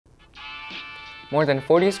More than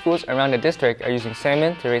 40 schools around the district are using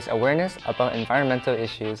salmon to raise awareness about environmental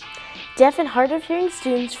issues. Deaf and hard of hearing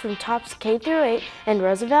students from TOPS K-8 and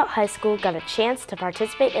Roosevelt High School got a chance to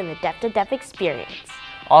participate in the Deaf to Deaf experience.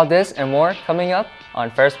 All this and more coming up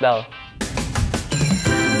on First Bell.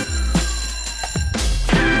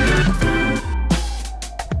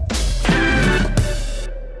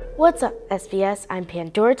 What's up, SPS? I'm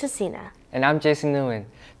Pandora Tessina. And I'm Jason Nguyen.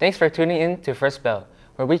 Thanks for tuning in to First Bell,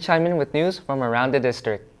 where we chime in with news from around the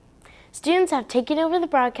district. Students have taken over the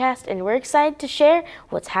broadcast and we're excited to share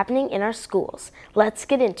what's happening in our schools. Let's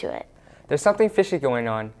get into it. There's something fishy going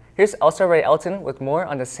on. Here's Elsa Ray Elton with more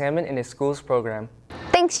on the Salmon in His Schools program.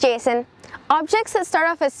 Thanks, Jason. Objects that start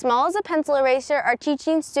off as small as a pencil eraser are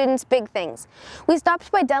teaching students big things. We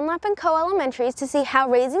stopped by Dunlap and Co. Elementaries to see how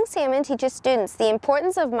raising salmon teaches students the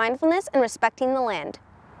importance of mindfulness and respecting the land.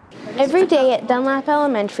 Every day at Dunlap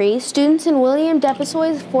Elementary, students in William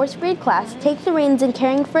Depasoy's 4th grade class take the reins in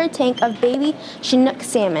caring for a tank of baby Chinook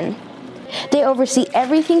salmon. They oversee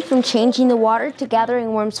everything from changing the water to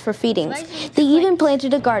gathering worms for feedings. They even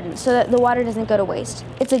planted a garden so that the water doesn't go to waste.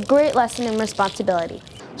 It's a great lesson in responsibility.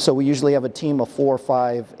 So we usually have a team of 4 or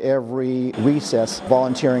 5 every recess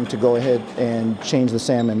volunteering to go ahead and change the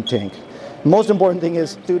salmon tank. The most important thing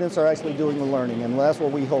is students are actually doing the learning, and that's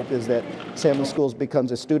what we hope is that Salmon Schools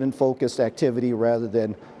becomes a student-focused activity rather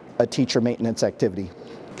than a teacher maintenance activity.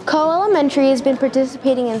 Co Elementary has been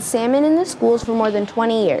participating in Salmon in the Schools for more than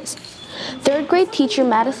 20 years. 3rd grade teacher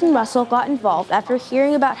Madison Russell got involved after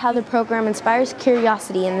hearing about how the program inspires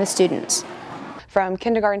curiosity in the students. From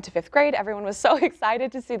kindergarten to 5th grade, everyone was so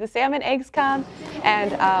excited to see the salmon eggs come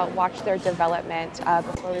and watch their development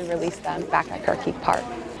before we released them back at Kirky Park.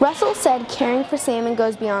 Russell said caring for salmon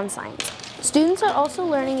goes beyond science. Students are also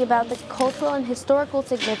learning about the cultural and historical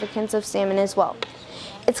significance of salmon as well.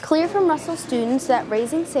 It's clear from Russell's students that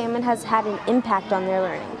raising salmon has had an impact on their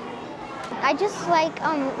learning. I just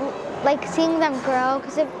like seeing them grow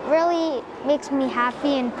because it really makes me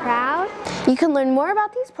happy and proud. You can learn more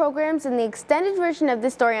about these programs in the extended version of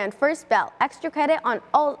this story on First Bell. Extra credit on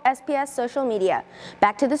all SPS social media.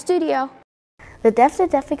 Back to the studio. The Deaf to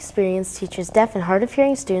Deaf experience teaches deaf and hard of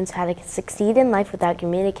hearing students how to succeed in life without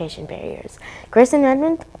communication barriers. Grayson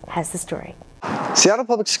Redmond has the story. Seattle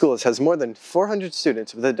Public Schools has more than 400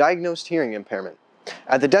 students with a diagnosed hearing impairment.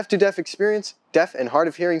 At the Deaf to Deaf experience, deaf and hard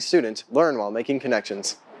of hearing students learn while making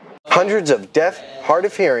connections. Hundreds of deaf, hard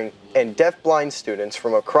of hearing, and deaf-blind students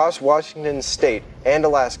from across Washington State and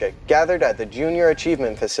Alaska gathered at the Junior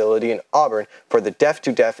Achievement Facility in Auburn for the Deaf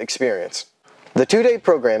to Deaf experience. The 2-day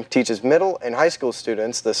program teaches middle and high school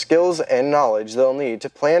students the skills and knowledge they'll need to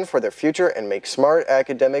plan for their future and make smart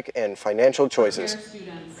academic and financial choices.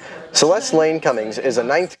 Celeste Lane Cummings is a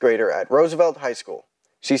 9th grader at Roosevelt High School.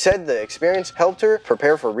 She said the experience helped her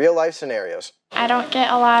prepare for real-life scenarios. I don't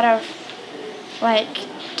get a lot of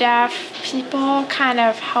deaf people kind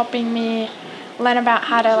of helping me learn about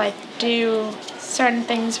how to do certain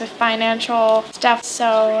things with financial stuff.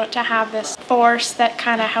 So to have this force that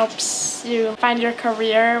kind of helps you find your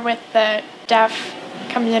career with the deaf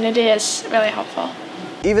community is really helpful.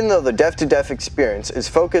 Even though the Deaf to Deaf experience is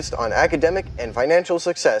focused on academic and financial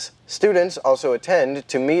success, students also attend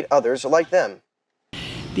to meet others like them.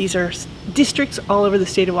 These are districts all over the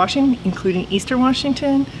state of Washington, including Eastern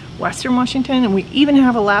Washington, Western Washington, and we even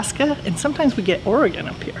have Alaska, and sometimes we get Oregon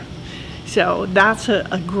up here. So that's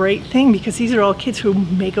a great thing because these are all kids who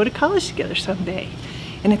may go to college together someday.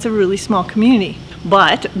 And it's a really small community.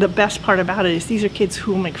 But the best part about it is these are kids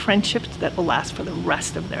who will make friendships that will last for the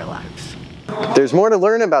rest of their lives. There's more to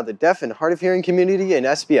learn about the deaf and hard of hearing community in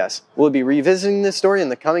SPS. We'll be revisiting this story in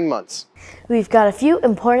the coming months. We've got a few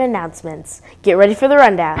important announcements. Get ready for the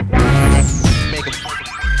rundown.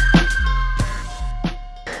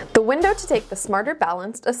 The window to take the Smarter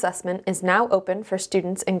Balanced Assessment is now open for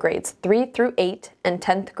students in grades 3 through 8 and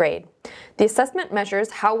 10th grade. The assessment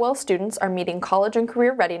measures how well students are meeting college and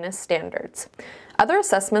career readiness standards. Other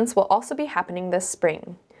assessments will also be happening this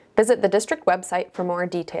spring. Visit the district website for more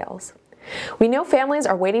details. We know families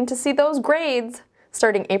are waiting to see those grades.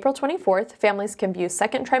 Starting April 24th, families can view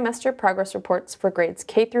second trimester progress reports for grades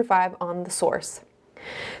K through 5 on The Source.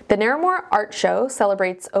 The Narramore Art Show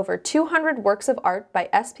celebrates over 200 works of art by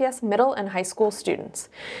SPS middle and high school students.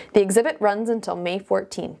 The exhibit runs until May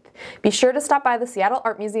 14th. Be sure to stop by the Seattle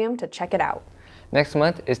Art Museum to check it out. Next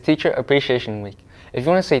month is Teacher Appreciation Week. If you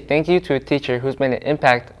want to say thank you to a teacher who's made an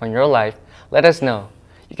impact on your life, let us know.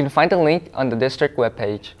 You can find the link on the district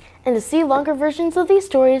webpage. And to see longer versions of these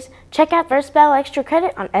stories, check out First Bell Extra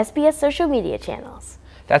Credit on SBS social media channels.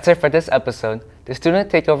 That's it for this episode. The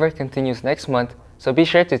Student Takeover continues next month, so be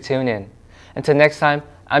sure to tune in. Until next time,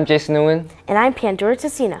 I'm Jason Nguyen. And I'm Pandora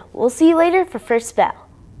Tessina. We'll see you later for First Bell.